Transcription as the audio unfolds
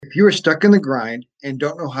If you are stuck in the grind and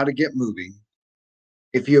don't know how to get moving,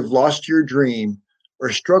 if you have lost your dream or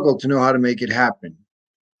struggle to know how to make it happen,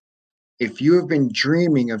 if you have been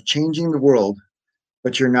dreaming of changing the world,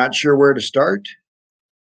 but you're not sure where to start,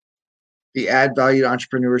 the Add Valued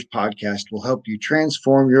Entrepreneurs podcast will help you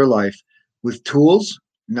transform your life with tools,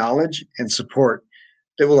 knowledge, and support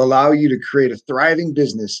that will allow you to create a thriving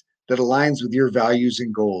business that aligns with your values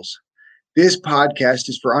and goals. This podcast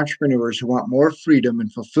is for entrepreneurs who want more freedom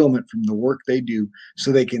and fulfillment from the work they do so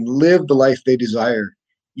they can live the life they desire.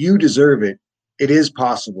 You deserve it. It is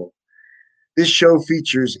possible. This show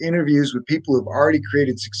features interviews with people who've already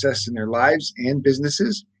created success in their lives and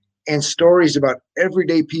businesses, and stories about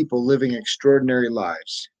everyday people living extraordinary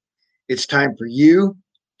lives. It's time for you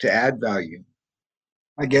to add value.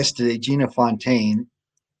 My guest today, Gina Fontaine,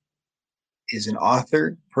 is an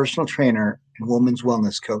author, personal trainer, and women's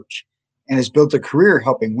wellness coach, and has built a career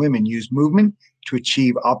helping women use movement to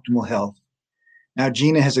achieve optimal health. Now,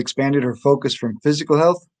 Gina has expanded her focus from physical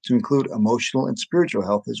health to include emotional and spiritual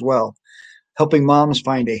health as well, helping moms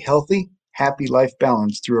find a healthy, happy life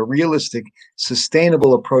balance through a realistic,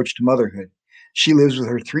 sustainable approach to motherhood. She lives with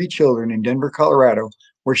her 3 children in Denver, Colorado,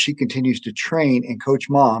 where she continues to train and coach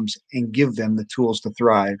moms and give them the tools to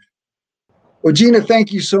thrive. Well, Gina,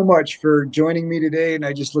 thank you so much for joining me today, and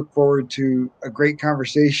I just look forward to a great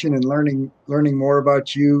conversation and learning more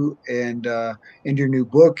about you and your new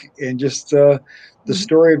book and just the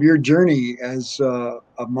story of your journey as a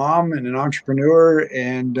mom and an entrepreneur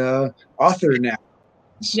and author now.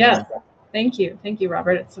 So, yes, thank you,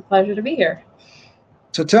 Robert. It's a pleasure to be here.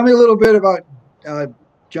 So, tell me a little bit about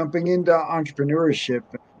jumping into entrepreneurship.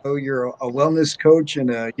 I know you're a wellness coach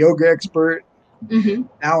and a yoga expert. Mm-hmm.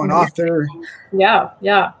 Now an author. Yeah.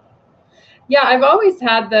 I've always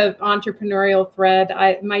had the entrepreneurial thread.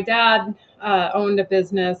 My dad owned a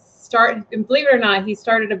business. And believe it or not, he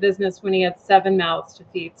started a business when he had 7 mouths to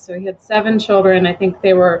feed. So he had 7 children. I think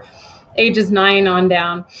they were ages 9 on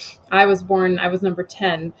down. I was number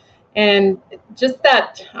 10, and just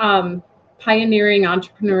that pioneering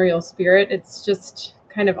entrepreneurial spirit. It's just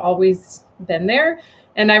kind of always been there.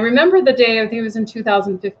 And I remember the day, I think it was in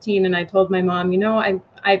 2015, and I told my mom,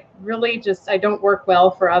 I really I don't work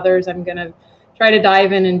well for others. I'm going to try to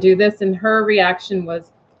dive in and do this. And her reaction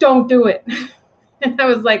was, don't do it. And I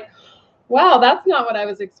was like, wow, that's not what I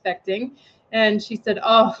was expecting. And she said,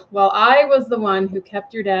 oh, well, I was the one who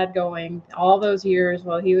kept your dad going all those years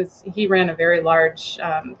while he ran a very large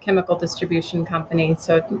chemical distribution company.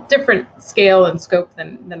 So different scale and scope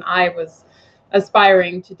than I was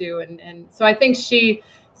aspiring to do. And so I think she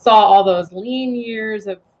saw all those lean years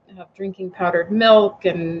of drinking powdered milk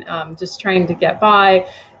and just trying to get by.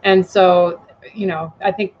 And so,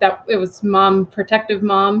 I think that it was protective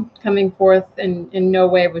mom coming forth, and in no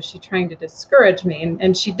way was she trying to discourage me.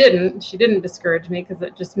 And she didn't discourage me, because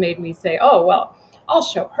it just made me say, oh, well, I'll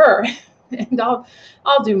show her and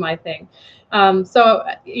I'll do my thing. So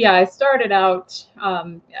I started out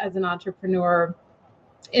as an entrepreneur.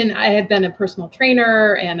 And I had been a personal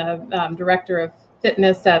trainer and a director of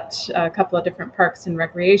fitness at a couple of different parks and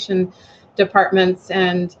recreation departments.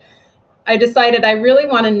 And I decided I really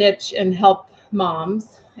want to niche and help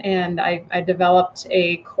moms. And I developed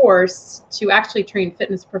a course to actually train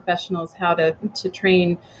fitness professionals how to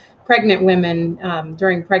train pregnant women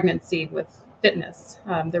during pregnancy with fitness.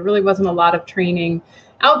 There really wasn't a lot of training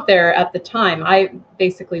out there at the time. I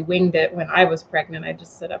basically winged it when I was pregnant. I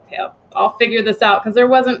just said, okay, I'll figure this out, because there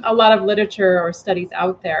wasn't a lot of literature or studies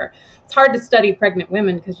out there. It's hard to study pregnant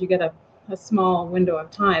women because you get a small window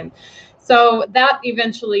of time. So that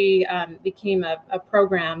eventually became a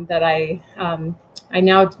program that I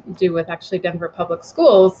now do with actually Denver Public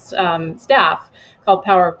Schools staff, called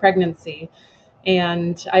Power of Pregnancy.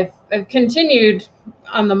 And I've continued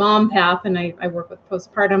on the mom path, and I work with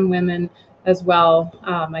postpartum women as well.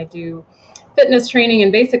 I do fitness training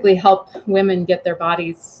and basically help women get their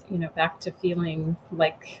bodies, back to feeling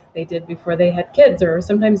like they did before they had kids, or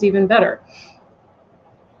sometimes even better.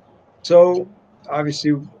 So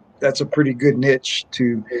obviously that's a pretty good niche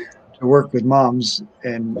to work with moms.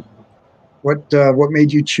 And what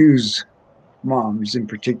made you choose moms in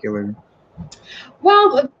particular?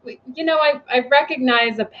 Well, I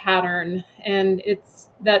recognize a pattern, and it's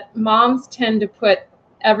that moms tend to put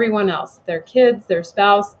everyone else, their kids, their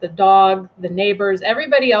spouse, the dog, the neighbors,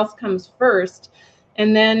 everybody else comes first.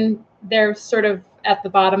 And then they're sort of at the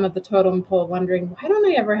bottom of the totem pole wondering, why don't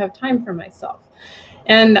I ever have time for myself?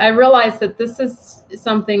 And I realized that this is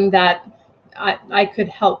something that I could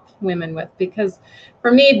help women with, because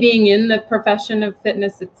for me, being in the profession of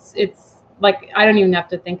fitness, it's like, I don't even have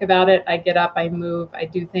to think about it. I get up, I move, I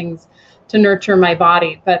do things to nurture my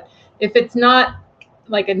body. But if it's not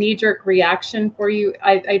like a knee-jerk reaction for you,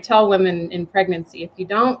 I tell women in pregnancy, if you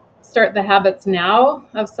don't start the habits now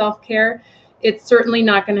of self-care, it's certainly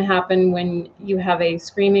not going to happen when you have a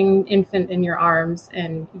screaming infant in your arms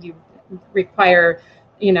and you require,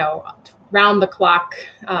 round the clock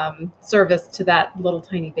service to that little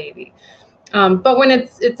tiny baby. But when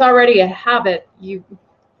it's already a habit, you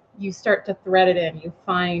start to thread it in, you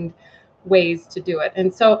find ways to do it.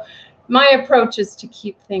 And so my approach is to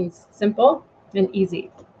keep things simple and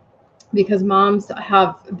easy, because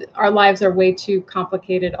our lives are way too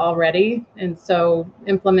complicated already. And so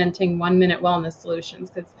implementing 1-minute wellness solutions,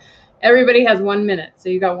 because everybody has 1 minute. So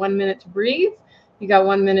you got 1 minute to breathe, you got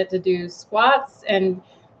 1 minute to do squats, and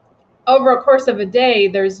over a course of a day,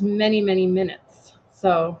 there's many, many minutes.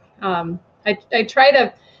 So I try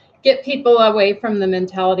to get people away from the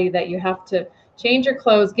mentality that you have to change your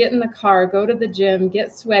clothes, get in the car, go to the gym,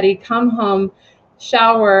 get sweaty, come home,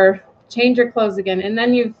 shower, change your clothes again, and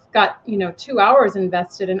then you've got 2 hours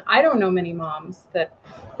invested. And I don't know many moms that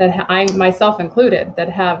I, myself included, that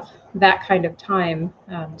have that kind of time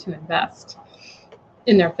to invest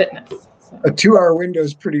in their fitness. So. A 2-hour window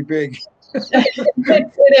is pretty big.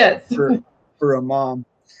 It is for a mom.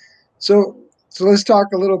 So let's talk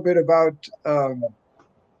a little bit about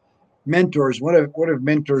mentors. What have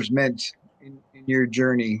mentors meant in your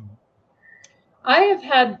journey? I have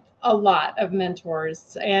had a lot of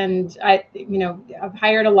mentors, and I've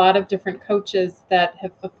hired a lot of different coaches that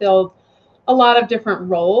have fulfilled a lot of different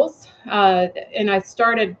roles. And I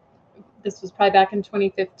started, this was probably back in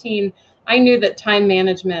 2015. I knew that time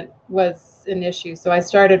management was an issue. So I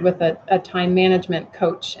started with a time management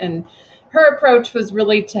coach, and her approach was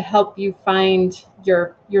really to help you find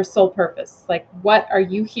your soul purpose. Like, what are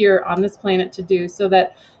you here on this planet to do, so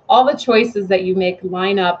that all the choices that you make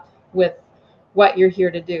line up with what you're here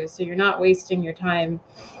to do. So you're not wasting your time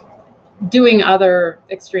doing other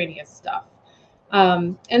extraneous stuff.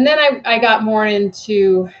 And then I got more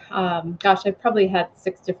into, I probably had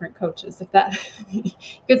 6 different coaches. If that, you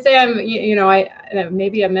could say I'm,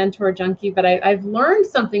 maybe a mentor junkie, but I've learned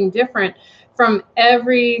something different from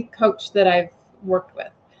every coach that I've worked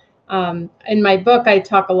with. In my book, I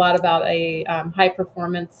talk a lot about a high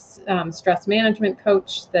performance stress management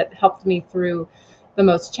coach that helped me through the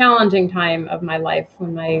most challenging time of my life,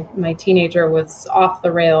 when my teenager was off the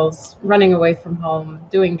rails, running away from home,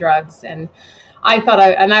 doing drugs. And I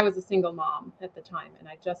was a single mom at the time, and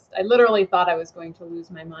I literally thought I was going to lose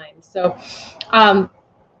my mind. So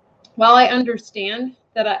while I understand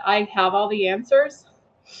that I have all the answers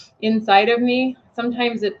inside of me,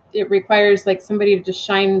 sometimes it requires like somebody to just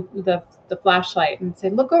shine the flashlight and say,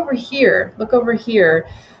 look over here.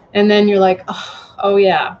 And then you're like, oh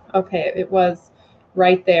yeah, okay, it was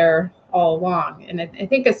right there all along. And I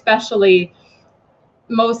think especially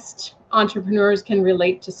most entrepreneurs can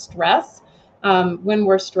relate to stress. When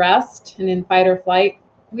we're stressed and in fight or flight,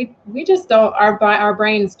 we just don't, our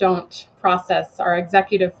brains don't process. Our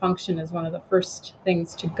executive function is one of the first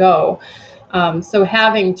things to go. So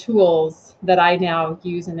having tools that I now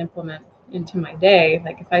use and implement into my day,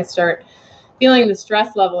 like if I start feeling the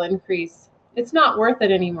stress level increase, it's not worth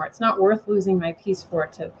it anymore. It's not worth losing my peace for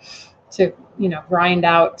it to grind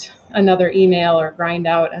out another email or grind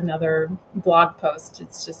out another blog post.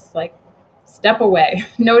 It's just like, step away.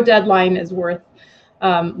 No deadline is worth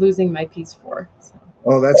losing my peace for. So.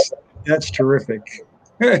 Oh, that's terrific.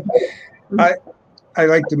 I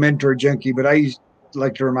like the mentor junkie, but I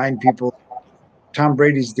like to remind people Tom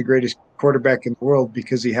Brady's the greatest quarterback in the world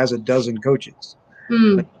because he has a dozen coaches.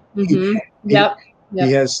 Mm-hmm. Yep.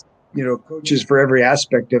 He has, coaches for every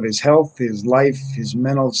aspect of his health, his life, his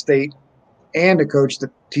mental state, and a coach that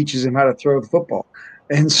teaches him how to throw the football.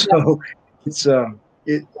 And so it's an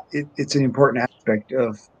important aspect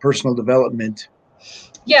of personal development.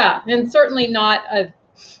 Yeah, and certainly not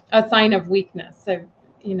a sign of weakness. I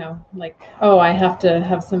have to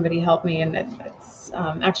have somebody help me, and it's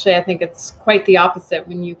actually, I think it's quite the opposite.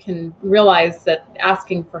 When you can realize that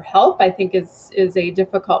asking for help, I think is a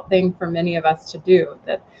difficult thing for many of us to do.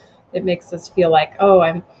 That it makes us feel like,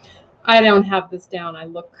 I don't have this down. I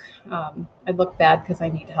look bad because I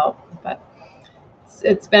need help. But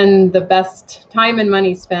it's been the best time and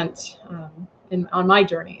money spent on my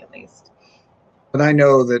journey, at least. But I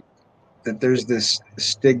know that there's this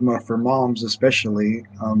stigma for moms, especially.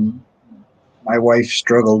 My wife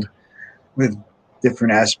struggled with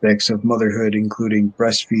different aspects of motherhood, including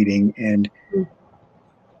breastfeeding, and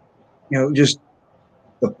just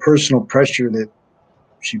the personal pressure that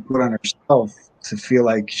she put on herself to feel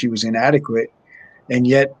like she was inadequate. And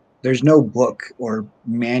yet there's no book or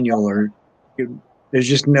manual or there's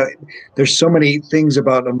just no, there's so many things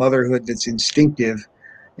about a motherhood that's instinctive,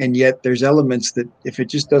 and yet there's elements that if it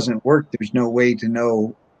just doesn't work, there's no way to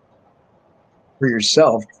know for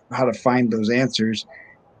yourself how to find those answers.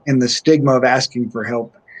 And the stigma of asking for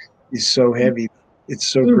help is so heavy. It's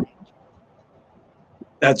so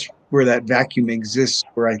that's where that vacuum exists,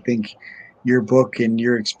 where I think your book and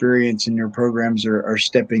your experience and your programs are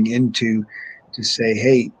stepping into to say,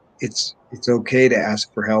 hey, it's okay to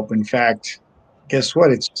ask for help. In fact, guess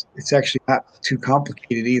what? It's actually not too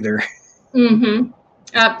complicated either. Mm-hmm.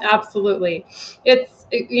 Absolutely.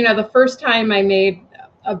 The first time I made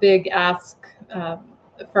a big ask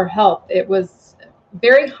for help, it was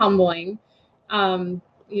very humbling.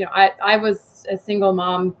 I was a single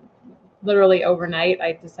mom literally overnight.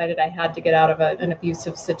 I decided I had to get out of an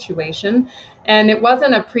abusive situation. And it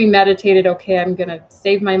wasn't a premeditated, okay, I'm going to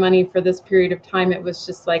save my money for this period of time. It was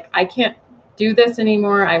just like, I can't do this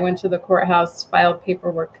anymore. I went to the courthouse, filed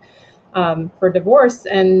paperwork for divorce,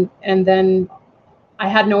 and then I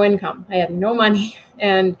had no income. I had no money,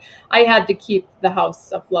 and I had to keep the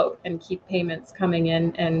house afloat and keep payments coming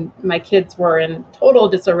in, and my kids were in total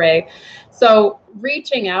disarray. So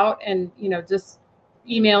reaching out and just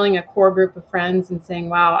emailing a core group of friends and saying,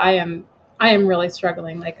 wow, I am really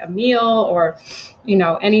struggling, like a meal or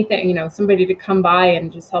anything, somebody to come by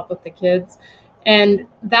and just help with the kids. And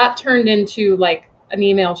that turned into like an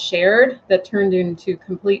email shared that turned into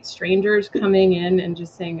complete strangers coming in and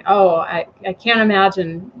just saying, oh, I can't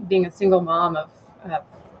imagine being a single mom of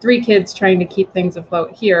 3 kids trying to keep things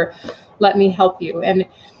afloat here. Let me help you. And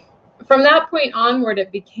from that point onward,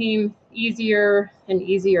 it became easier and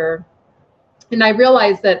easier. And I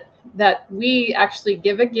realized that we actually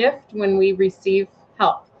give a gift when we receive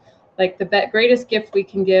help. Like the greatest gift we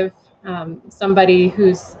can give somebody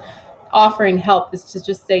who's offering help is to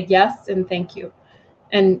just say yes and thank you.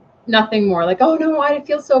 And nothing more. Like, oh no, I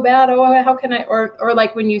feel so bad. Oh, how can I, or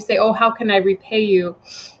like when you say, oh, how can I repay you?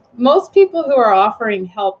 Most people who are offering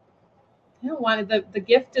help, the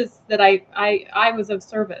gift is that I was of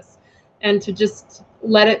service, and to just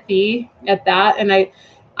let it be at that. And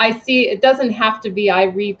I see it doesn't have to be I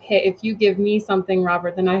repay. If you give me something,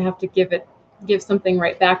 Robert, then I have to give something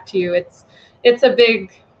right back to you. It's a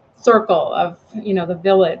big circle of the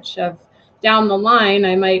village of. Down the line,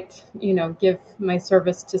 I might, give my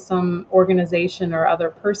service to some organization or other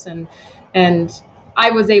person. And I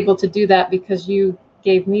was able to do that because you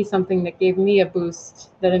gave me something that gave me a boost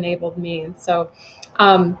that enabled me. And so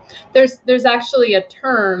there's actually a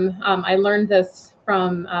term, I learned this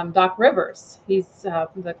from Doc Rivers. He's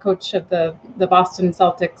the coach of the Boston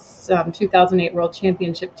Celtics 2008 World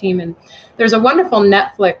Championship team. And there's a wonderful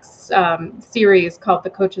Netflix series called The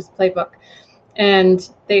Coach's Playbook. And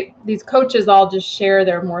these coaches all just share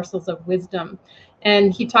their morsels of wisdom.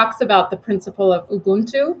 And he talks about the principle of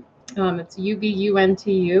Ubuntu. It's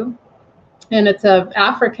Ubuntu. And it's an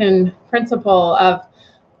African principle of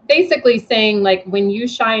basically saying, like, when you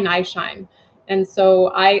shine, I shine. And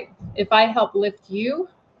so if I help lift you,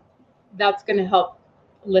 that's going to help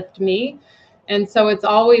lift me. And so it's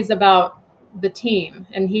always about the team.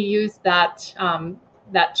 And he used that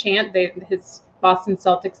chant. His Boston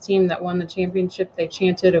Celtics team that won the championship, they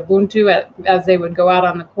chanted Ubuntu as they would go out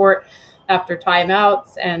on the court after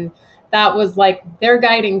timeouts. And that was like their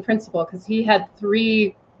guiding principle, because he had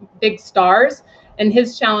 3 big stars. And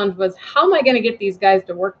his challenge was, how am I going to get these guys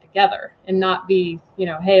to work together and not be,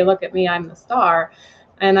 hey, look at me, I'm the star.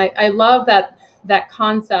 And I love that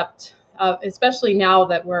concept of, especially now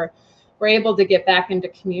that we're able to get back into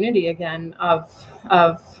community again,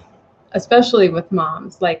 of especially with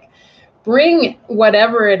moms, like, bring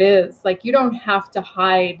whatever it is. Like, you don't have to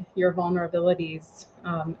hide your vulnerabilities.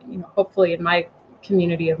 Hopefully in my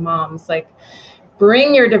community of moms, like,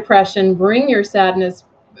 bring your depression, bring your sadness,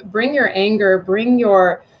 bring your anger, bring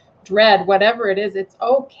your dread, whatever it is, it's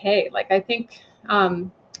okay. Like, I think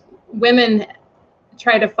women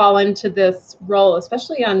try to fall into this role,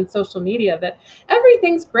 especially on social media, that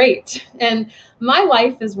everything's great and my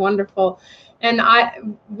life is wonderful. And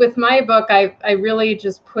with my book, I really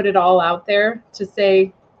just put it all out there to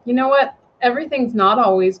say, you know what, everything's not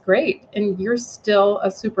always great, and you're still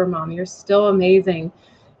a super mom. You're still amazing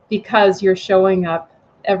because you're showing up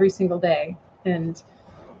every single day. And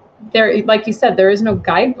there, like you said, there is no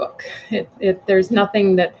guidebook. There's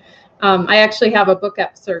nothing that, I actually have a book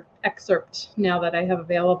excerpt now that I have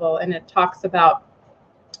available, and it talks about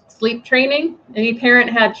sleep training. Any parent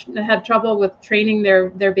had trouble with training their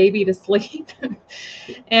baby to sleep.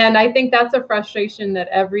 And I think that's a frustration that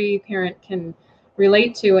every parent can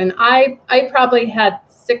relate to. And I probably had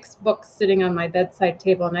 6 books sitting on my bedside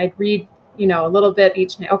table, and I'd read, you know, a little bit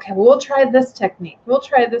each night. Okay, well, we'll try this technique. We'll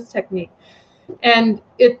try this technique. And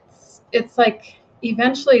it's like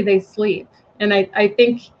eventually they sleep. And I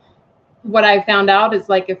think what I found out is,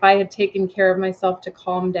 like, if I had taken care of myself to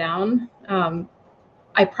calm down,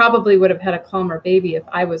 I probably would have had a calmer baby if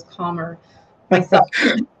I was calmer myself.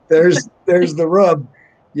 there's the rub.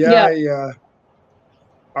 Yeah, Yeah.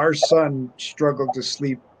 Our son struggled to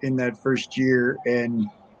sleep in that first year and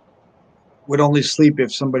would only sleep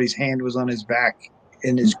if somebody's hand was on his back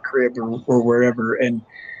in his crib or wherever. And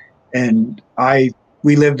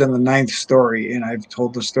we lived on the 9th story, and I've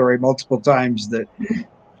told the story multiple times that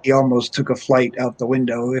he almost took a flight out the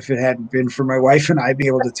window if it hadn't been for my wife and I being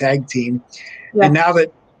able to tag team. Yeah. And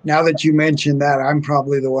now that you mentioned that, I'm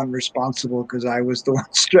probably the one responsible, because I was the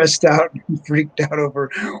one stressed out and freaked out over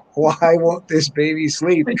why won't this baby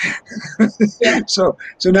sleep. Yeah. So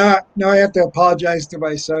now I have to apologize to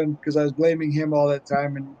my son, because I was blaming him all that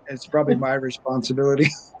time, and it's probably my responsibility.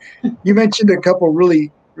 You mentioned a couple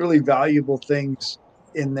really, really valuable things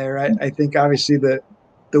in there. I think obviously the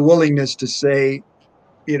willingness to say,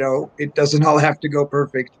 you know, it doesn't all have to go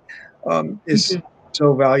perfect, is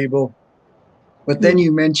so valuable. But then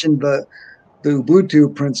you mentioned the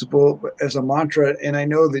Ubuntu principle as a mantra, and I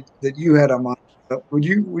know that you had a mantra. Would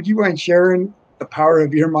you mind sharing the power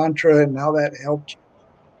of your mantra and how that helped you?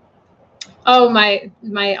 Oh, my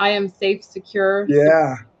I am safe, secure,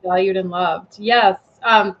 valued, and loved. Yes.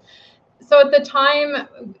 So at the time,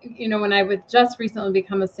 you know, when I would just recently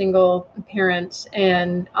become a single parent,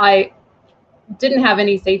 and I didn't have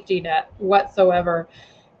any safety net whatsoever.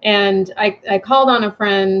 And I called on a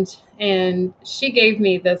friend, and she gave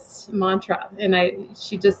me this mantra, and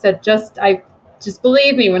she just said, just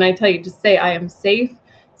believe me when I tell you, just say, I am safe,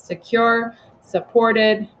 secure,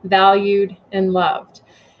 supported, valued, and loved.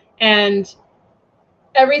 And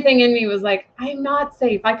everything in me was like, I'm not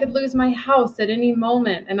safe. I could lose my house at any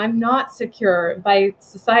moment, and I'm not secure. By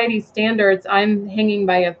society's standards, I'm hanging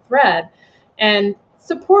by a thread. And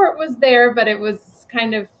support was there, but it was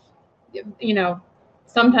kind of, you know,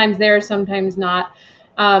 sometimes there, sometimes not.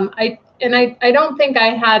 I don't think I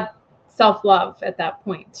had self-love at that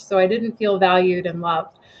point, so I didn't feel valued and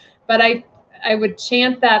loved. But I would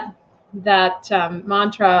chant that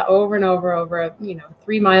mantra over and over, you know,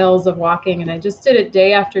 3 miles of walking, and I just did it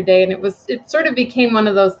day after day, and it sort of became one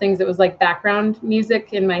of those things that was like background music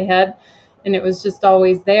in my head, and it was just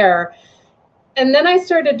always there. And then I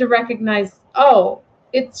started to recognize, oh,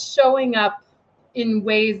 it's showing up in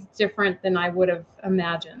ways different than I would have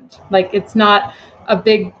imagined. Like, it's not a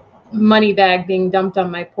big money bag being dumped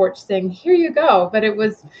on my porch saying, here you go. But it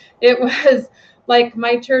was like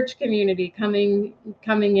my church community coming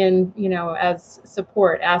in, you know, as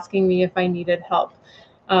support, asking me if I needed help.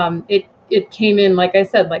 It came in, like I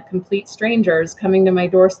said, like complete strangers coming to my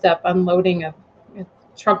doorstep, unloading a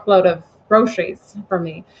truckload of groceries for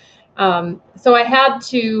me. So I had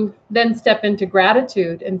to then step into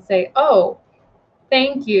gratitude and say, oh,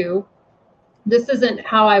 thank you. This isn't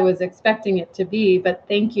how I was expecting it to be, but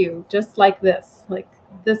thank you. Just like this.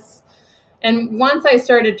 And once I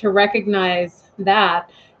started to recognize that,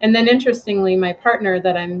 and then interestingly, my partner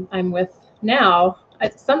that I'm with now,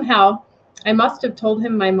 somehow I must have told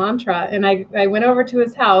him my mantra, and I went over to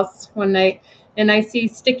his house one night, and I see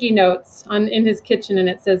sticky notes in his kitchen, and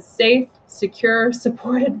it says safe, secure,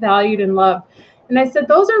 supported, valued, and loved. And I said,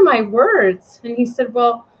 those are my words. And he said,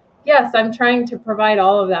 well, yes, I'm trying to provide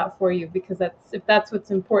all of that for you, because if that's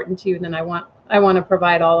what's important to you, then I want to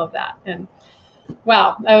provide all of that. And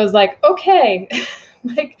wow, I was like, okay,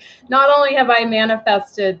 like, not only have I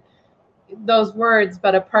manifested those words,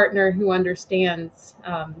 but a partner who understands,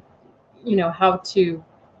 you know, how to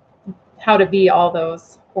be all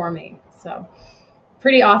those for me. So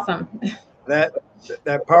pretty awesome.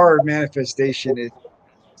 That power of manifestation is,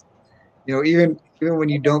 you know, even when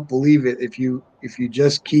you don't believe it, if you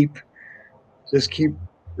just keep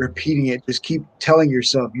repeating it, just keep telling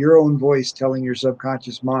yourself, your own voice telling your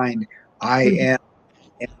subconscious mind, I am,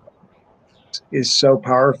 is so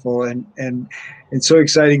powerful and so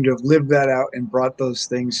exciting to have lived that out and brought those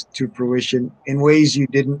things to fruition in ways you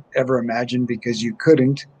didn't ever imagine because you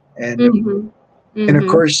couldn't. And and of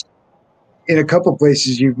course, in a couple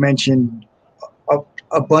places you've mentioned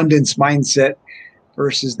abundance mindset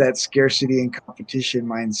versus that scarcity and competition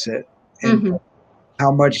mindset, and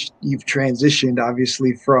how much you've transitioned,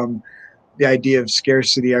 obviously, from the idea of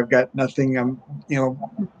scarcity. I've got nothing. I'm, you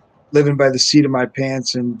know, living by the seat of my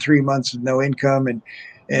pants and 3 months with no income,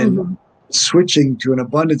 and switching to an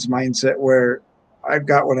abundance mindset where I've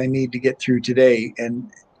got what I need to get through today,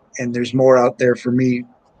 and there's more out there for me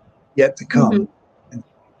yet to come.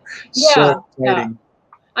 So Yeah. exciting.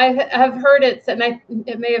 I have heard it, and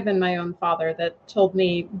it may have been my own father that told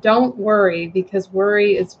me, don't worry, because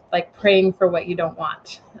worry is like praying for what you don't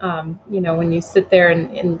want. When you sit there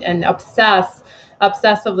and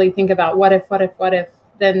obsessively think about what if,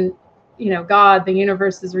 then, God, the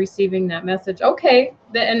universe is receiving that message. Okay.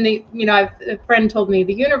 A friend told me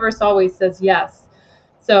the universe always says yes.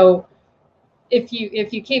 So if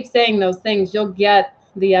you keep saying those things, you'll get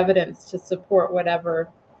the evidence to support whatever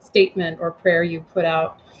statement or prayer you put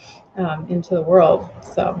out into the world.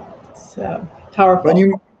 So it's powerful. When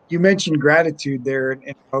you mentioned gratitude there,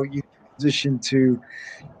 and how you transition to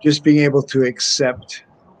just being able to accept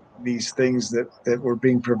these things that were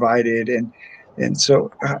being provided, and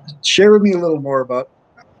so share with me a little more about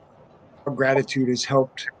how gratitude has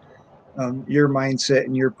helped your mindset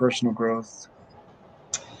and your personal growth.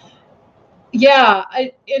 Yeah,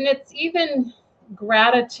 and it's even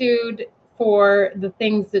gratitude for the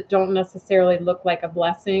things that don't necessarily look like a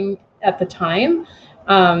blessing at the time.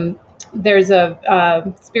 There's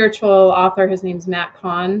a spiritual author, his name's Matt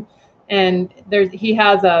Kahn, and he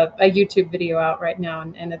has a YouTube video out right now,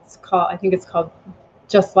 and I think it's called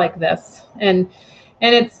Just Like This. And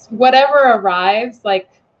it's whatever arrives, like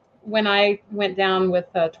when I went down with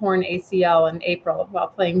a torn ACL in April while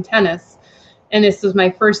playing tennis. And this was my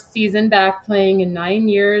first season back playing in 9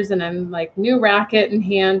 years, and I'm like new racket in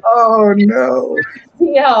hand. Oh no.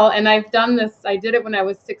 Yeah, and I've done this. I did it when I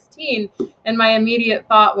was 16, and my immediate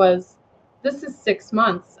thought was, this is 6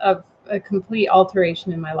 months of a complete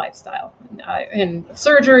alteration in my lifestyle, and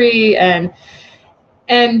surgery, and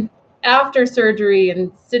after surgery,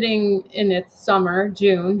 and sitting in its summer,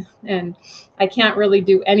 June, and I can't really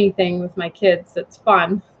do anything with my kids that's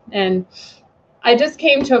fun. And I just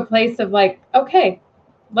came to a place of like, okay,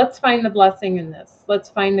 let's find the blessing in this. Let's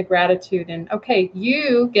find the gratitude. And okay,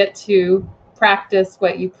 you get to practice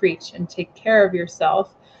what you preach and take care of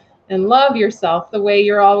yourself and love yourself the way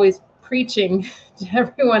you're always preaching to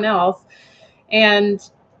everyone else. And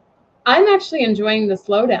I'm actually enjoying the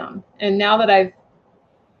slowdown. And now that I've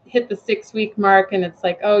hit the 6-week mark, and it's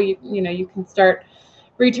like, oh, you can start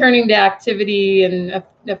returning to activity in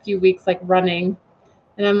a few weeks, like running.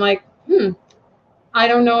 And I'm like, I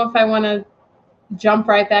don't know if I want to jump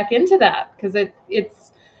right back into that, because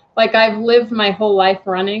it's like I've lived my whole life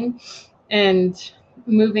running, and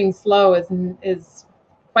moving slow is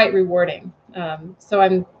quite rewarding.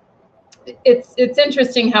 So it's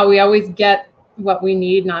interesting how we always get what we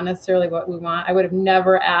need, not necessarily what we want. I would have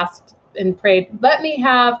never asked and prayed, let me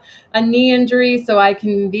have a knee injury so I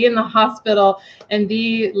can be in the hospital and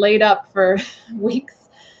be laid up for weeks.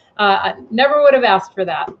 I never would have asked for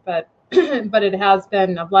that, but it has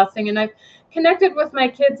been a blessing. And I've connected with my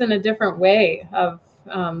kids in a different way of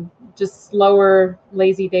just slower,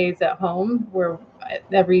 lazy days at home, where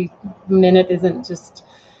every minute isn't just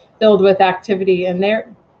filled with activity, and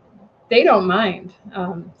they don't mind.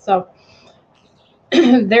 So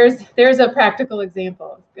there's a practical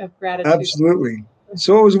example of gratitude. Absolutely.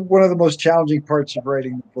 So what was one of the most challenging parts of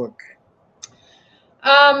writing the book?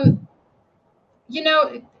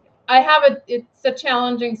 It's a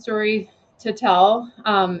challenging story to tell.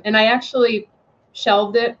 And I actually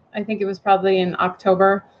shelved it. I think it was probably in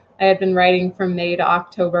October. I had been writing from May to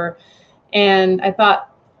October. And I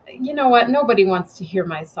thought, you know what? Nobody wants to hear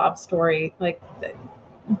my sob story. Like,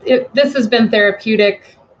 this has been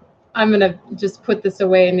therapeutic. I'm going to just put this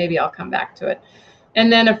away, and maybe I'll come back to it. And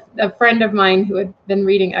then a friend of mine who had been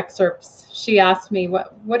reading excerpts, she asked me,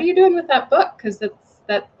 what are you doing with that book? Because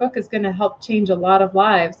that book is going to help change a lot of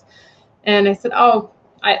lives. And I said, oh,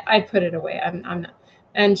 I put it away. I'm not.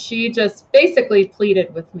 And she just basically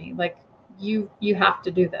pleaded with me, like, you have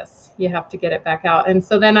to do this. You have to get it back out. And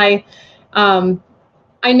so then I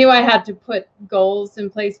knew I had to put goals in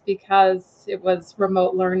place, because it was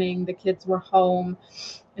remote learning. The kids were home.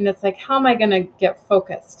 And it's like, how am I going to get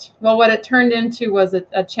focused? Well, what it turned into was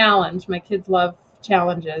a challenge. My kids love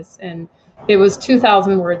challenges. And it was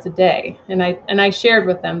 2,000 words a day. And I shared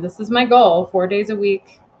with them, this is my goal, 4 days a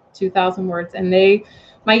week, 2,000 words. And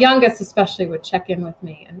my youngest especially, would check in with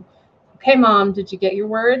me and, okay, Mom, did you get your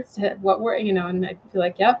words? What were, and I'd be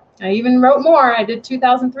like, yep. I even wrote more. I did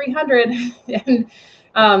 2,300.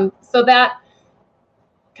 And so that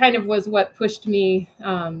kind of was what pushed me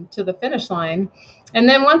to the finish line. And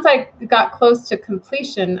then once I got close to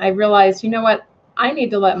completion, I realized, you know what? I need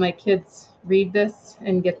to let my kids read this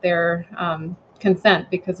and get their consent,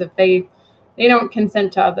 because if they don't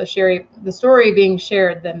consent to the story being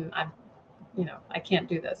shared, then I can't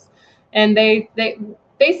do this. And they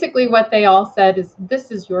basically, what they all said is,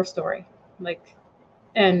 this is your story, like,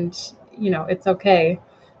 and it's okay.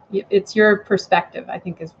 It's your perspective, I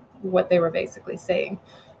think, is what they were basically saying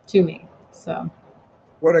to me. So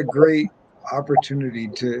what a great opportunity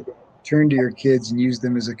to turn to your kids and use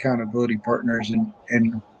them as accountability partners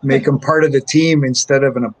and make them part of the team instead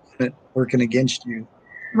of an opponent working against you.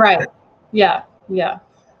 right. Yeah.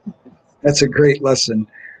 That's a great lesson.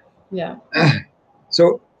 Yeah.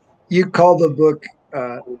 So you call the book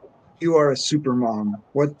You Are a Super Mom.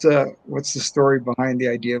 What's the story behind the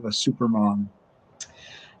idea of a super mom?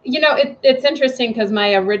 It's interesting because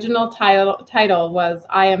my original title was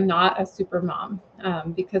I Am Not a Super Mom,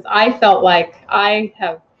 because I felt like I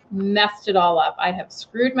have messed it all up. I have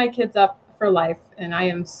screwed my kids up for life, and I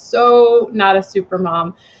am so not a super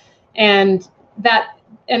mom. And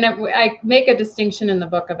I make a distinction in the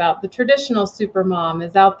book about the traditional super mom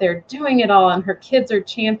is out there doing it all, and her kids are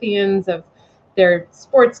champions of their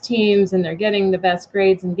sports teams, and they're getting the best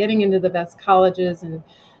grades and getting into the best colleges, and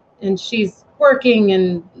she's working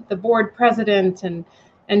and the board president and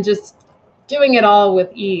just doing it all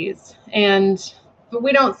with ease. But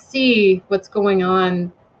we don't see what's going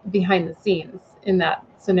on behind the scenes in that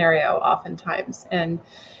scenario oftentimes. And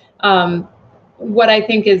what I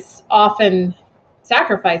think is often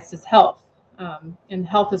sacrificed is health. And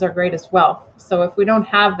health is our greatest wealth. So if we don't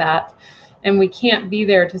have that and we can't be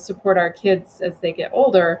there to support our kids as they get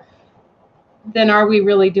older, then are we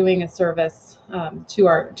really doing a service to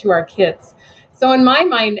our kids? So in my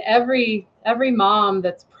mind, every mom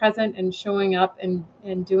that's present and showing up and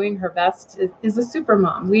doing her best is a super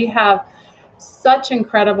mom. We have such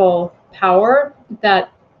incredible power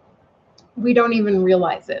that we don't even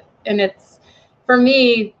realize it. And it's, for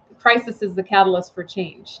me, crisis is the catalyst for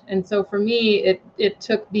change. And so for me, it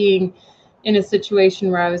took being in a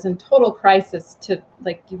situation where I was in total crisis to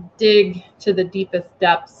like dig to the deepest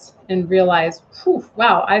depths and realize,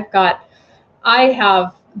 wow, I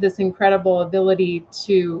have this incredible ability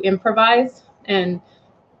to improvise and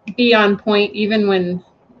be on point even when,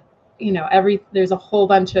 there's a whole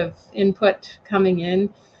bunch of input coming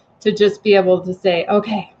in, to just be able to say,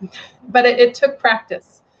 okay, but it took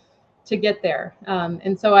practice to get there.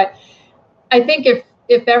 And so I think if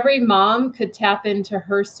every mom could tap into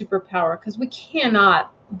her superpower, because we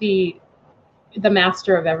cannot be the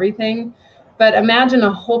master of everything, but imagine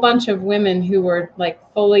a whole bunch of women who were like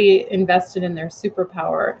fully invested in their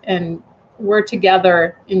superpower and we're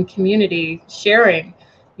together in community sharing,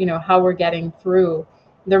 how we're getting through.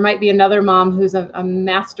 There might be another mom who's a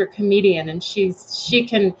master comedian, and she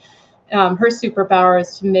can, her superpower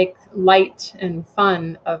is to make light and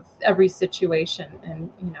fun of every situation.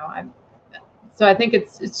 And, so I think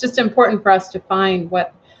it's just important for us to find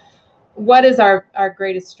what is our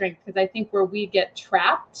greatest strength, because I think where we get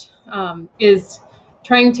trapped is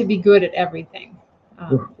trying to be good at everything.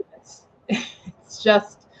 It's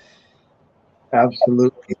just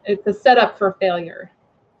absolutely, it's a setup for failure.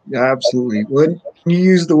 Yeah, absolutely. When you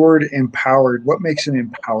use the word empowered, what makes an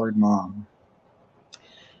empowered mom?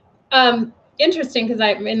 Interesting, because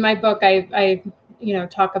in my book I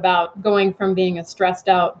talk about going from being a stressed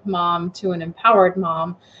out mom to an empowered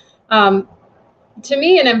mom. To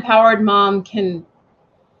me, an empowered mom can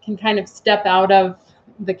kind of step out of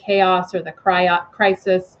the chaos or the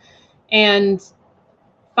crisis and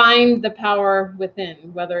find the power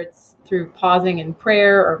within, whether it's through pausing in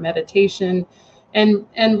prayer or meditation, and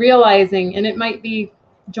realizing, and it might be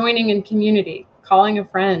joining in community, calling a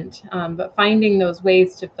friend, but finding those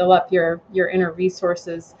ways to fill up your inner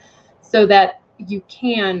resources so that you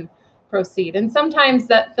can proceed. And sometimes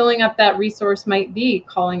that filling up that resource might be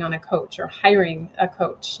calling on a coach or hiring a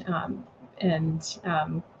coach, and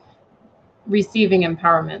receiving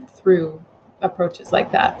empowerment through approaches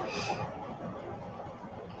like that.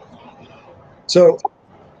 So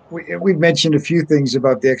we've mentioned a few things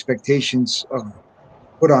about the expectations of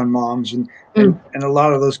put on moms, and a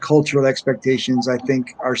lot of those cultural expectations, I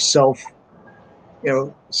think, are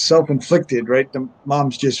self-inflicted, right? The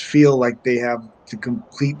moms just feel like they have to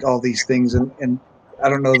complete all these things, and I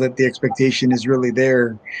don't know that the expectation is really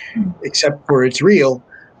there, except for it's real.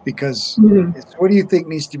 Because what do you think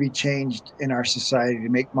needs to be changed in our society to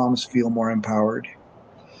make moms feel more empowered?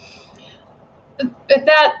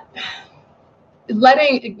 That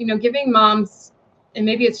giving moms, and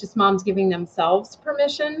maybe it's just moms giving themselves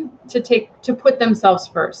permission to put themselves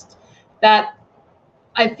first. That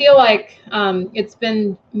I feel like it's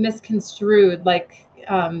been misconstrued, like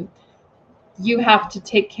you have to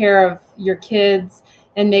take care of your kids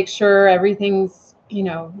and make sure everything's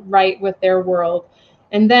right with their world,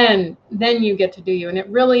 and then you get to do you. And it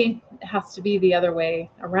really has to be the other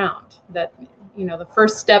way around, that the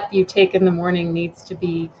first step you take in the morning needs to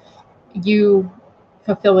be you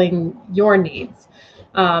fulfilling your needs.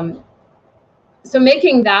 so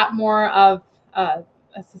making that more of a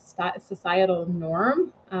societal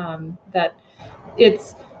norm, that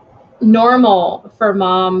it's normal for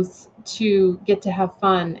moms to get to have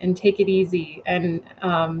fun and take it easy and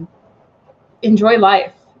enjoy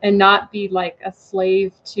life and not be like a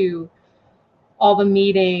slave to all the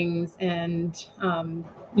meetings and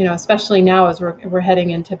especially now as we're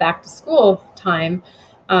heading into back to school time,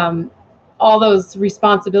 all those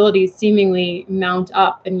responsibilities seemingly mount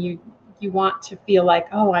up, and you want to feel like,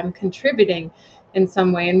 oh, I'm contributing in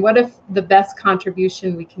some way. And what if the best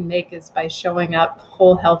contribution we can make is by showing up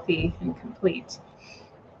whole, healthy, and complete?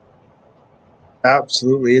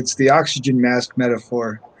 Absolutely. It's the oxygen mask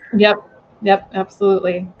metaphor. Yep,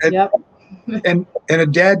 absolutely. Yep. And a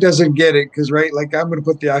dad doesn't get it because, right, like I'm going to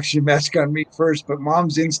put the oxygen mask on me first, but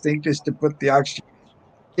mom's instinct is to put the oxygen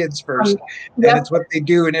kids first. Yep. And it's what they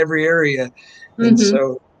do in every area. And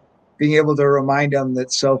so being able to remind them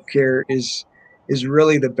that self-care is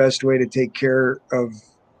really the best way to take care of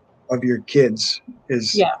your kids,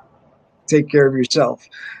 is take care of yourself.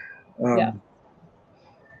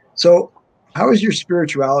 So how has your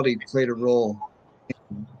spirituality played a role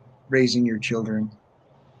in raising your children?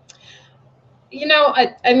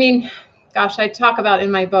 I mean, gosh, I talk about in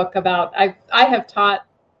my book about I have taught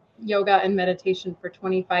yoga and meditation for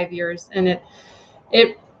 25 years, and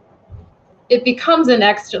it becomes an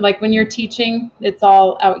extra, like when you're teaching, it's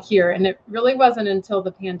all out here. And it really wasn't until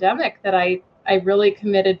the pandemic that I really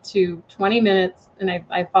committed to 20 minutes, and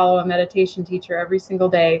I follow a meditation teacher every single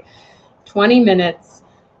day, 20 minutes,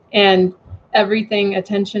 and everything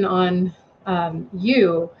attention on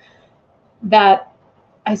you, that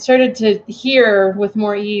I started to hear with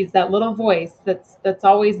more ease that little voice that's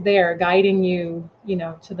always there guiding you,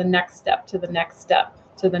 to the next step, to the next step,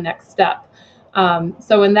 to the next step.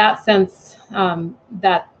 So in that sense,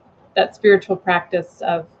 that spiritual practice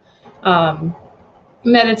of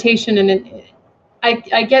meditation, and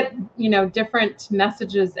I get, different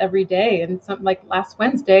messages every day. And something like last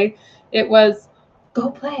Wednesday, it was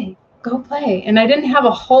go play. And I didn't have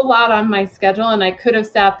a whole lot on my schedule, and I could have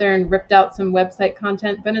sat there and ripped out some website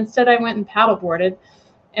content, but instead I went and paddleboarded,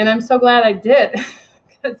 and I'm so glad I did,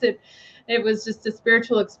 because it was just a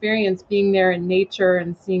spiritual experience being there in nature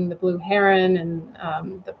and seeing the blue heron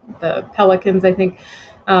and the pelicans, I think,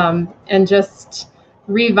 and just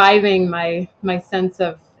reviving my sense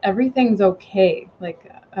of everything's okay.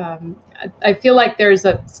 Like I feel like there's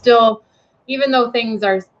still, even though things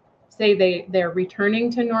are, say they're returning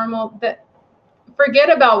to normal, but forget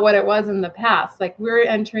about what it was in the past. Like we're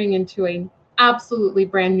entering into a absolutely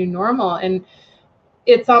brand new normal, and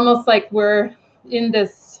it's almost like we're in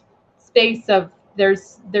this space of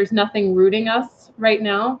there's nothing rooting us right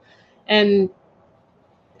now, and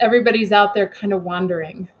everybody's out there kind of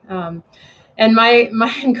wandering. And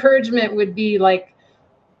my encouragement would be like,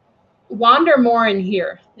 wander more in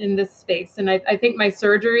here in this space. And I think my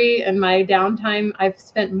surgery and my downtime, I've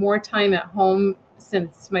spent more time at home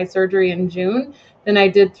since my surgery in June than I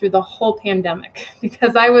did through the whole pandemic,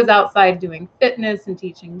 because I was outside doing fitness and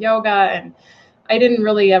teaching yoga, and I didn't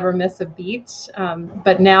really ever miss a beat.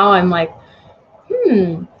 But now I'm like,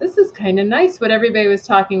 this is kind of nice what everybody was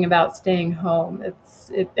talking about, staying home.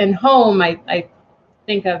 And home I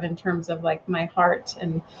think of in terms of like my heart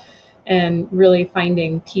and really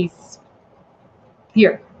finding peace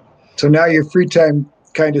here. So now your free time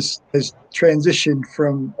kind of has transitioned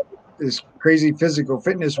from this crazy physical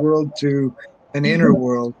fitness world to an inner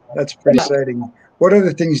world. That's pretty exciting. What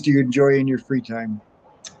other things do you enjoy in your free time?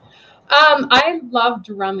 I love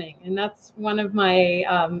drumming, and that's one of my,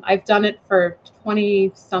 I've done it for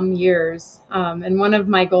 20 some years. And one of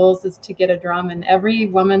my goals is to get a drum in every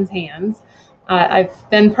woman's hands. I've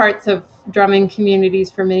been parts of drumming communities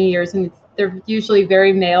for many years, and they're usually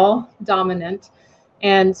very male dominant.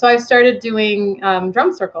 And so I've started doing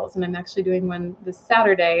drum circles, and I'm actually doing one this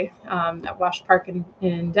Saturday at Wash Park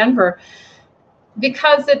in Denver,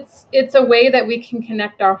 because it's a way that we can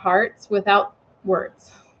connect our hearts without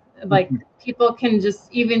words. Like people can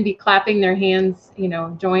just even be clapping their hands,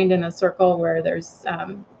 joined in a circle where there's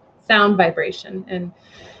sound vibration,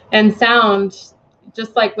 and sound,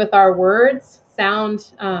 just like with our words,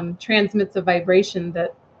 sound transmits a vibration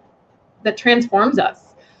that transforms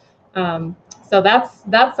us. So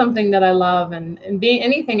that's something that I love, and being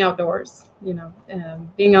anything outdoors,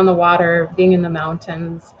 being on the water, being in the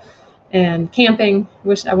mountains, and camping.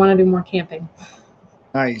 I want to do more camping.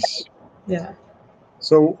 Nice. Yeah.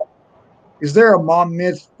 So is there a mom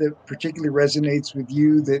myth that particularly resonates with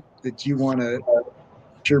you that you want to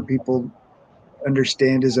sure people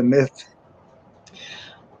understand as a myth?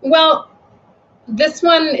 Well, This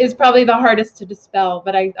one is probably the hardest to dispel,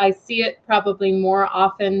 but I see it probably more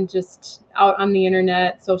often just out on the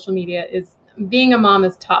internet, social media, is being a mom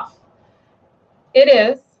is tough. It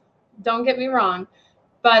is, don't get me wrong,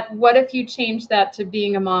 but what if you change that to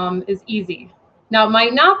being a mom is easy? Now, it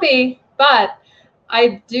might not be, but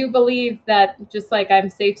I do believe that just like I'm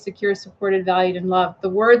safe, secure, supported, valued, and loved, the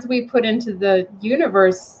words we put into the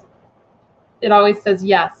universe, it always says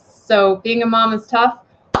yes. So being a mom is tough.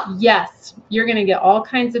 Yes, you're going to get all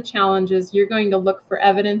kinds of challenges. You're going to look for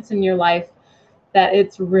evidence in your life that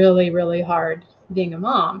it's really, really hard being a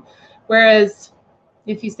mom. Whereas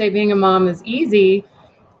if you say being a mom is easy,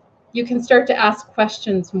 you can start to ask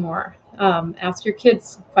questions more, ask your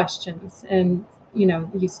kids questions, and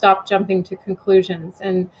you stop jumping to conclusions.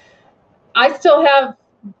 And I still have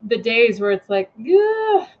the days where it's like,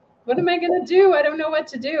 yeah, what am I going to do? I don't know what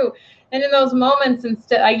to do. And in those moments,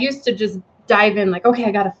 instead, I used to just dive in like, okay,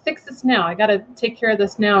 I got to fix this now. I got to take care of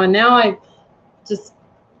this now. And now I just,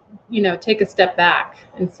 take a step back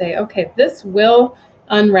and say, okay, this will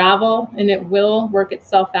unravel and it will work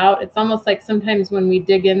itself out. It's almost like sometimes when we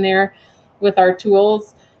dig in there with our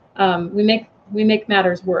tools, we make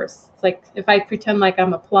matters worse. It's like if I pretend like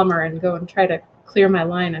I'm a plumber and go and try to clear my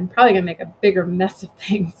line, I'm probably gonna make a bigger mess of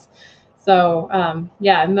things. So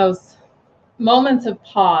in those moments of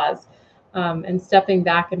pause and stepping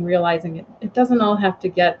back and realizing it doesn't all have to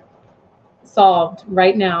get solved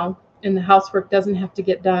right now, and the housework doesn't have to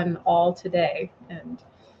get done all today. And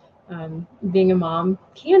being a mom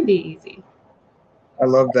can be easy. I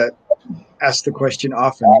love that. Ask the question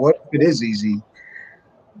often. What if it is easy?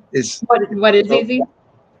 What is easy?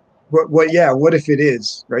 What if it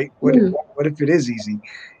is, right? What if it is easy?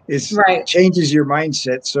 It changes your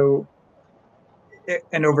mindset. So,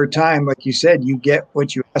 and over time, like you said, you get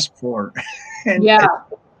what you ask for. And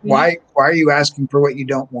why are you asking for what you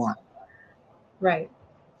don't want? Right.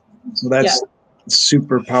 So that's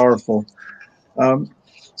super powerful.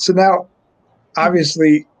 So now,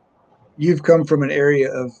 obviously, you've come from an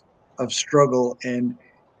area of struggle, and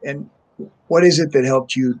what is it that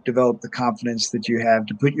helped you develop the confidence that you have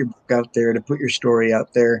to put your book out there, to put your story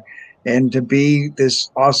out there, and to be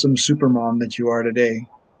this awesome super mom that you are today?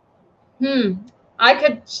 I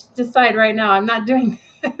could decide right now. I'm not doing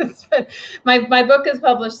this, but my book is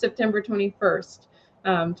published September 21st,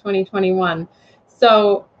 2021.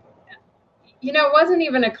 So, it wasn't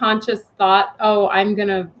even a conscious thought. Oh, I had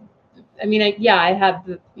a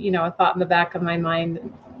thought in the back of my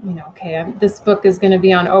mind. Okay, this book is going to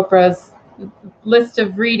be on Oprah's list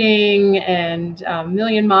of reading, and a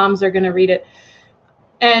million moms are going to read it.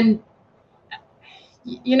 And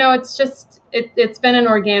it's just it's been an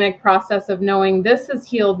organic process of knowing this has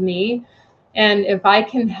healed me, and if I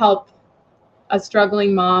can help a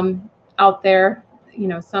struggling mom out there,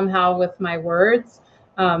 somehow with my words,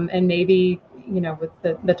 and maybe with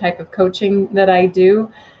the type of coaching that I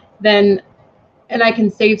do, then, and I can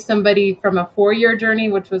save somebody from a 4-year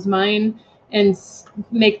journey, which was mine, and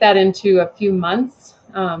make that into a few months,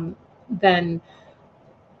 then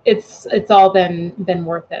it's all been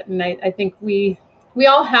worth it. And I think we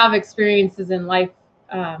all have experiences in life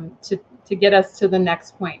to get us to the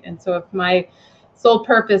next point. And so if my sole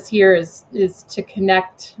purpose here is to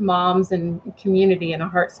connect moms and community in a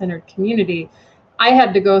heart-centered community, I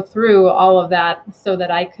had to go through all of that so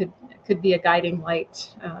that I could be a guiding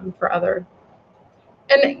light for other,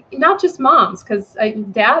 and not just moms, because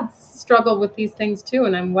dads struggle with these things too,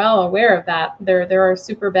 and I'm well aware of that. There are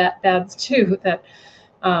super dads too that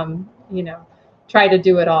try to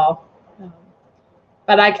do it all,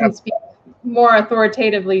 but I can speak more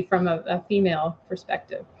authoritatively from a female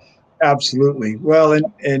perspective. Absolutely. Well,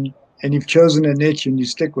 and you've chosen a niche and you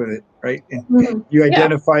stick with it, right? And you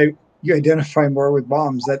identify more with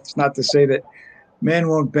moms. That's not to say that men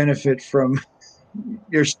won't benefit from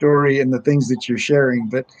your story and the things that you're sharing,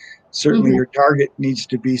 but certainly your target needs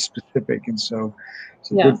to be specific. And so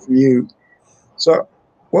good for you. So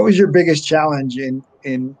what was your biggest challenge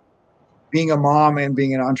in being a mom and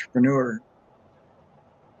being an entrepreneur?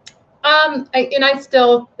 I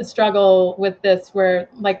still struggle with this, where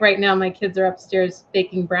like right now my kids are upstairs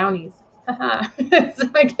baking brownies. So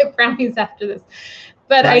I get brownies after this.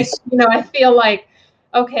 But nice. I feel like,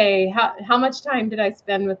 okay, how much time did I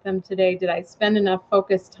spend with them today? Did I spend enough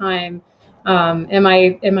focused time? Am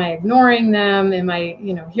I ignoring them? Am I,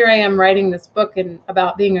 here I am writing this book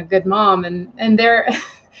about being a good mom, and they're,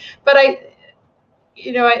 but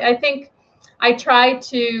I think I try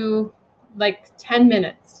to, like, 10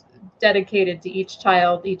 minutes dedicated to each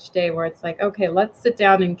child each day, where it's like, okay, let's sit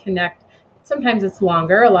down and connect. Sometimes it's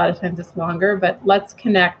longer, a lot of times it's longer, but let's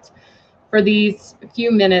connect for these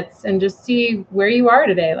few minutes and just see where you are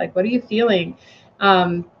today. Like, what are you feeling?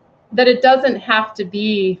 That it doesn't have to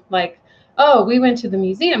be like, oh, we went to the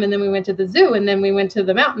museum and then we went to the zoo and then we went to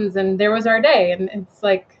the mountains and there was our day. And it's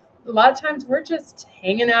like, a lot of times we're just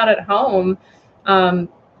hanging out at home.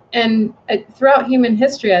 And throughout human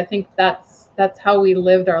history, I think that's how we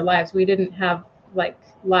lived our lives. We didn't have like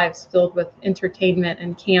lives filled with entertainment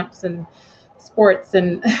and camps and sports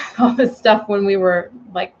and all this stuff when we were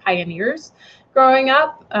like pioneers growing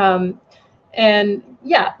up. And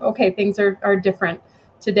yeah, okay, things are different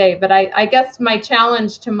today. But I guess my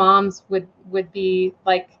challenge to moms would be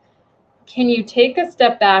like, can you take a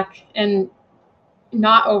step back and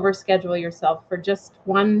not overschedule yourself for just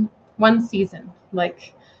one season?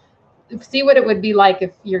 Like, see what it would be like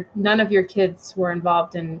if none of your kids were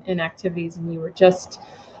involved in activities and you were just,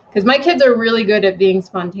 because my kids are really good at being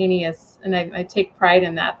spontaneous, and I take pride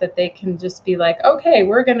in that they can just be like, okay,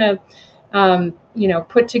 we're gonna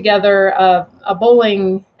put together a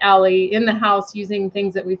bowling alley in the house using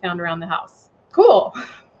things that we found around the house. Cool.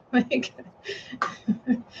 Like,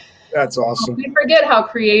 that's awesome. We forget how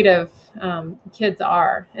creative kids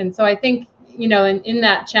are. And so I think, in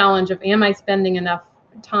that challenge of, am I spending enough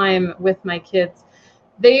time with my kids,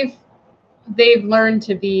 they've learned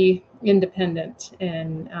to be independent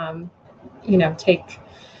and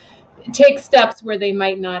take steps where they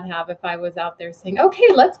might not have if I was out there saying, okay,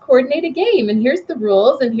 let's coordinate a game and here's the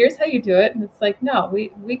rules and here's how you do it. And it's like, no,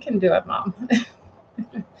 we can do it, Mom.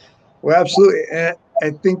 Well, absolutely. And I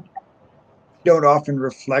think we don't often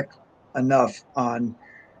reflect enough on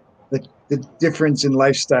the difference in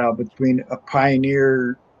lifestyle between a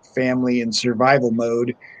pioneer family in survival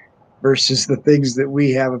mode versus the things that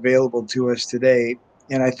we have available to us today.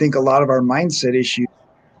 And I think a lot of our mindset issues,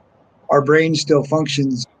 our brain still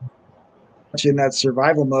functions in that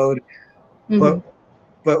survival mode, Mm-hmm.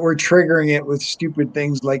 but we're triggering it with stupid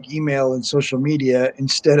things like email and social media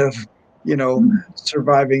instead of,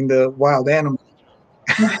 surviving the wild animals.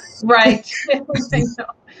 Right. I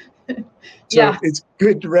know. So it's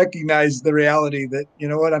good to recognize the reality that,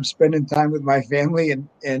 I'm spending time with my family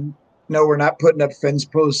and no, we're not putting up fence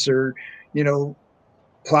posts or,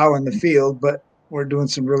 plowing the field, but we're doing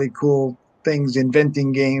some really cool things,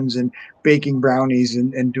 inventing games and baking brownies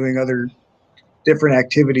and doing other different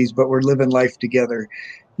activities, but we're living life together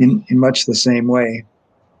in much the same way.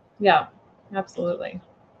 Yeah, absolutely.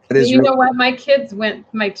 You know what? My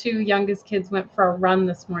two youngest kids went for a run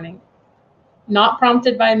this morning, not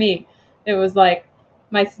prompted by me. It was like,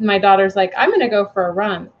 my daughter's like, I'm going to go for a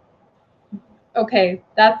run. Okay,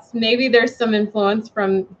 maybe there's some influence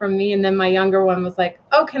from me. And then my younger one was like,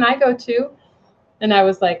 oh, can I go too? And I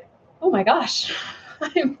was like, oh my gosh,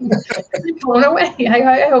 I'm blown away.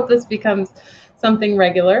 I hope this becomes something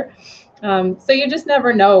regular. So you just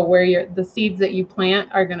never know where the seeds that you plant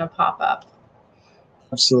are going to pop up.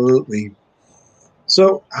 Absolutely.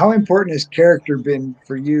 So how important has character been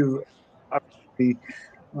for you? Obviously,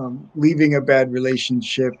 leaving a bad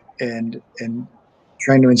relationship and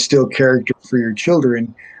trying to instill character for your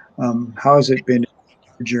children. How has it been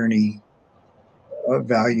a journey of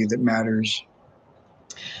value that matters?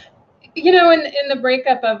 In the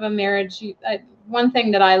breakup of a marriage, one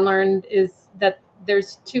thing that I learned is that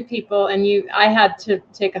there's two people, and I had to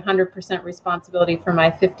take 100% responsibility for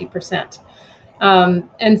my 50%.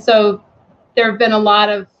 And so there have been a lot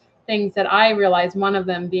of things that I realized, one of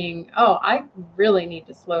them being, oh, I really need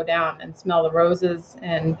to slow down and smell the roses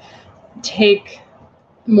and take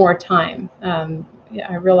more time.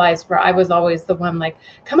 I realized where I was always the one like,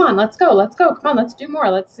 come on, let's go, come on, let's do more,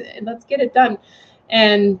 let's get it done.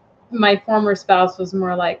 And my former spouse was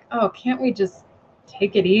more like, oh, can't we just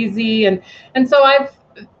take it easy? And so I've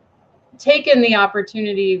taken the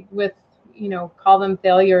opportunity with, call them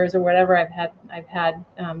failures or whatever. I've had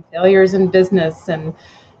failures in business and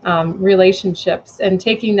relationships, and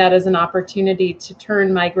taking that as an opportunity to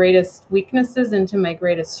turn my greatest weaknesses into my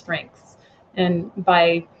greatest strengths. And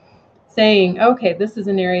by saying, okay, this is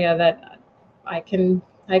an area that I can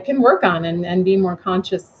work on and be more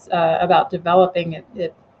conscious about developing,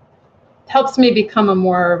 it helps me become a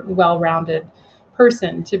more well-rounded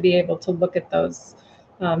person to be able to look at those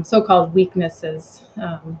so-called weaknesses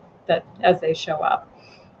that as they show up.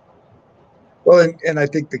 Well, and I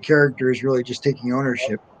think the character is really just taking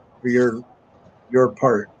ownership for your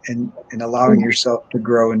part and allowing Mm-hmm. yourself to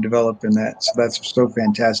grow and develop in that. So that's so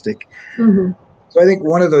fantastic. Mm-hmm. So I think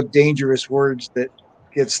one of the dangerous words that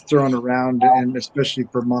gets thrown around, and especially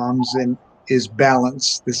for moms, and is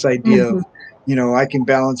balance. This idea Mm-hmm. of, I can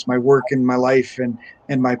balance my work and my life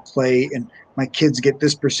and my play, and my kids get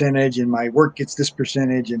this percentage and my work gets this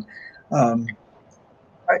percentage. And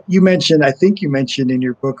You mentioned, I think you mentioned in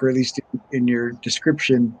your book, or at least in your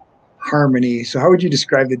description, harmony. So how would you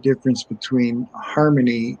describe the difference between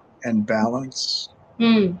harmony and balance?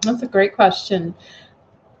 That's a great question.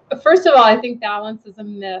 First of all, I think balance is a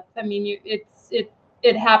myth. I mean,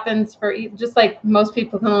 it happens for, just like most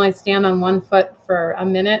people can only stand on one foot for a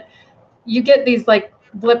minute. You get these like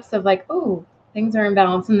blips of like, oh, things are in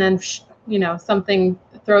balance, and then something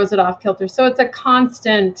throws it off kilter. So it's a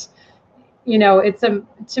constant,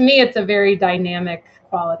 to me it's a very dynamic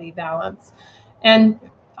quality, balance. And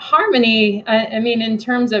harmony, I mean, in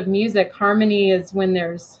terms of music, harmony is when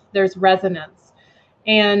there's resonance.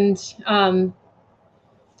 And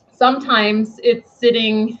sometimes it's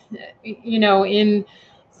sitting, in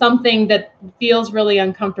something that feels really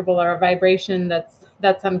uncomfortable, or a vibration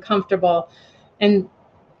that's uncomfortable, and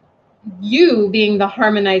you being the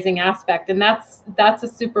harmonizing aspect. And that's a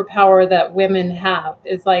superpower that women have,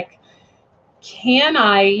 is like, can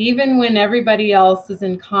I, even when everybody else is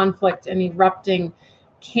in conflict and erupting,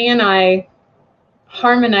 can I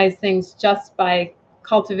harmonize things just by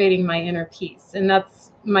cultivating my inner peace? And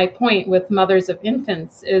that's my point with mothers of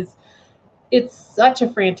infants, is it's such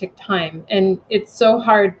a frantic time, and it's so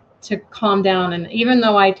hard to calm down. And even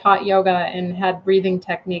though I taught yoga and had breathing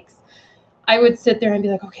techniques, I would sit there and be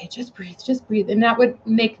like, okay, just breathe. And that would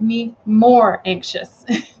make me more anxious.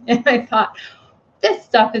 And I thought, this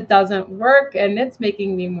stuff, it doesn't work, and it's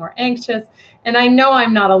making me more anxious. And I know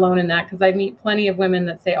I'm not alone in that, because I meet plenty of women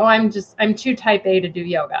that say, oh, I'm too type A to do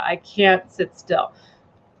yoga. I can't sit still.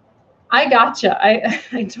 I gotcha.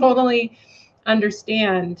 I totally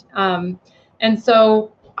understand. And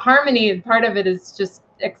so harmony, part of it is just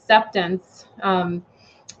acceptance.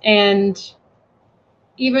 And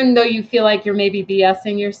even though you feel like you're maybe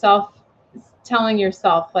BSing yourself, telling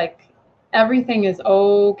yourself like, everything is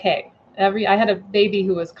okay. I had a baby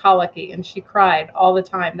who was colicky, and she cried all the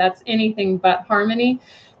time. That's anything but harmony.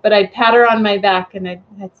 But I'd pat her on my back, and I'd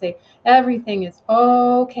say, everything is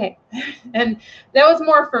okay. And that was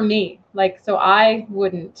more for me, like, so I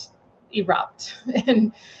wouldn't erupt.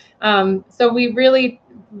 And so we really,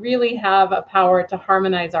 really have a power to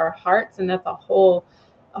harmonize our hearts. And that's a whole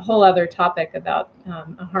other topic about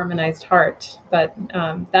a harmonized heart. But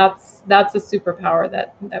that's a superpower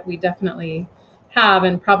that we definitely have,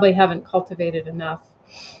 and probably haven't cultivated enough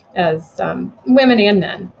as women and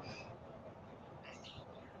men.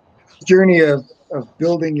 Journey of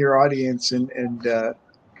building your audience and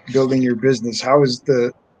building your business, how is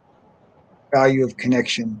the value of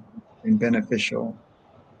connection been beneficial?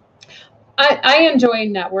 I enjoy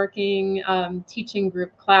networking, teaching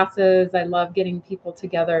group classes. I love getting people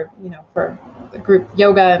together, for group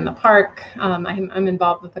yoga in the park. I'm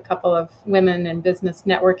involved with a couple of women in business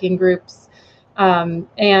networking groups.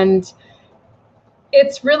 And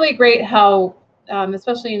it's really great how,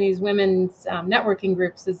 especially in these women's networking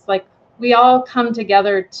groups, is like, we all come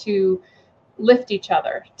together to lift each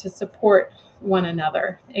other, to support one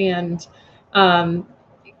another. And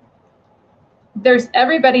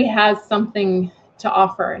everybody has something to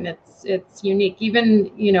offer, and it's unique.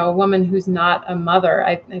 Even, a woman who's not a mother,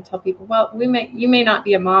 I tell people, well, you may not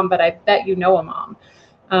be a mom, but I bet you know a mom,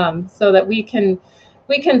 so that we can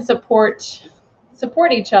support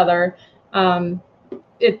each other.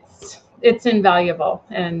 It's invaluable.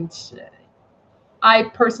 And I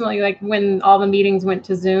personally, like, when all the meetings went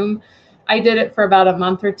to Zoom, I did it for about a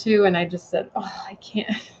month or two, and I just said, oh, I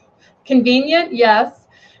can't. Convenient, yes,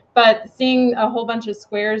 but seeing a whole bunch of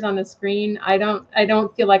squares on the screen, I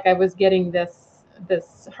don't feel like I was getting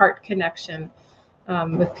this heart connection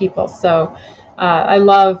with people. So I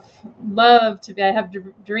love to be, I have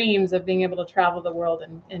dreams of being able to travel the world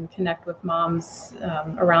and connect with moms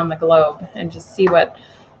around the globe, and just see what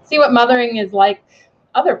mothering is like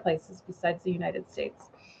other places besides the United States.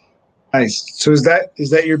 Nice. So is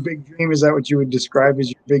that your big dream? Is that what you would describe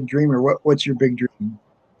as your big dream, or what's your big dream?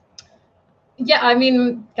 Yeah, I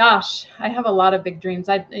mean, gosh, I have a lot of big dreams.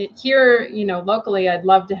 Here, locally, I'd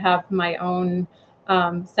love to have my own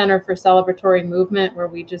Center for Celebratory Movement,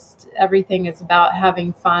 where everything is about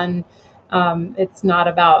having fun. It's not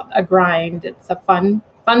about a grind. It's a fun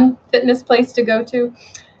fitness place to go to.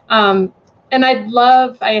 And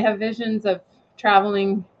I have visions of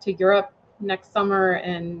traveling to Europe next summer,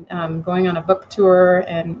 and going on a book tour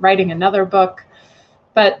and writing another book.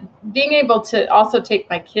 But being able to also take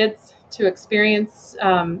my kids to experience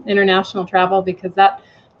international travel, because that,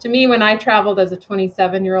 to me, when I traveled as a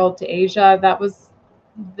 27-year-old to Asia, that was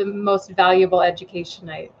the most valuable education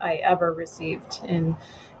I ever received in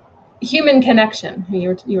human connection.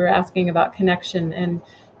 You were asking about connection and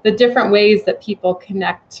the different ways that people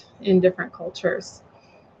connect in different cultures.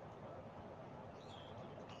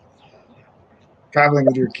 traveling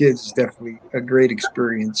with your kids is definitely a great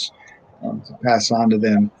experience to pass on to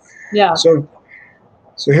them. Yeah. So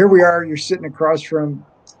here we are. You're sitting across from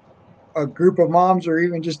a group of moms, or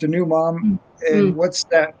even just a new mom. And what's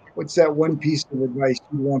that one piece of advice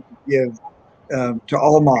you want to give to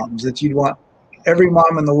all moms that you'd want every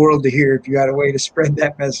mom in the world to hear if you had a way to spread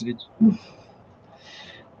that message?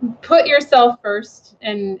 Put yourself first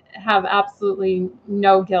and have absolutely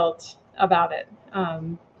no guilt about it.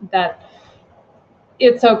 That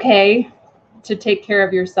it's okay to take care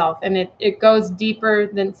of yourself. And it goes deeper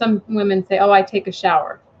than some women say, oh, I take a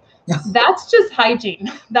shower. That's just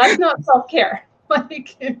hygiene. That's not self-care.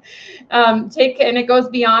 Like, and it goes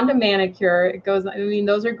beyond a manicure. It goes, I mean,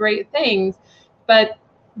 those are great things, but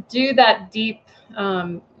do that deep,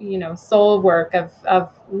 soul work of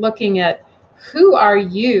looking at who are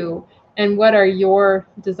you and what are your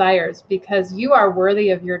desires, because you are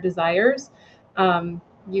worthy of your desires.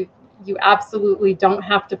 You absolutely don't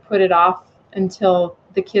have to put it off until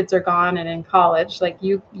the kids are gone and in college. Like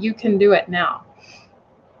you can do it now.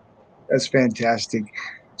 That's fantastic.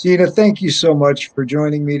 Gina, thank you so much for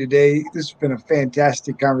joining me today. This has been a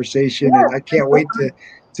fantastic conversation, and I can't wait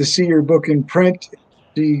to see your book in print,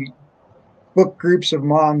 see book groups of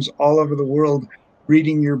moms all over the world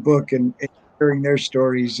reading your book and sharing their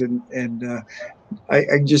stories. And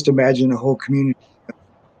I just imagine a whole community of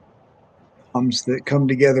moms that come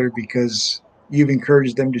together because you've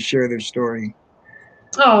encouraged them to share their story.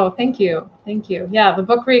 Oh, thank you. Thank you. Yeah, the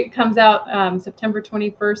book comes out September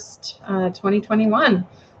 21st, 2021.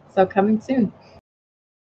 So coming soon.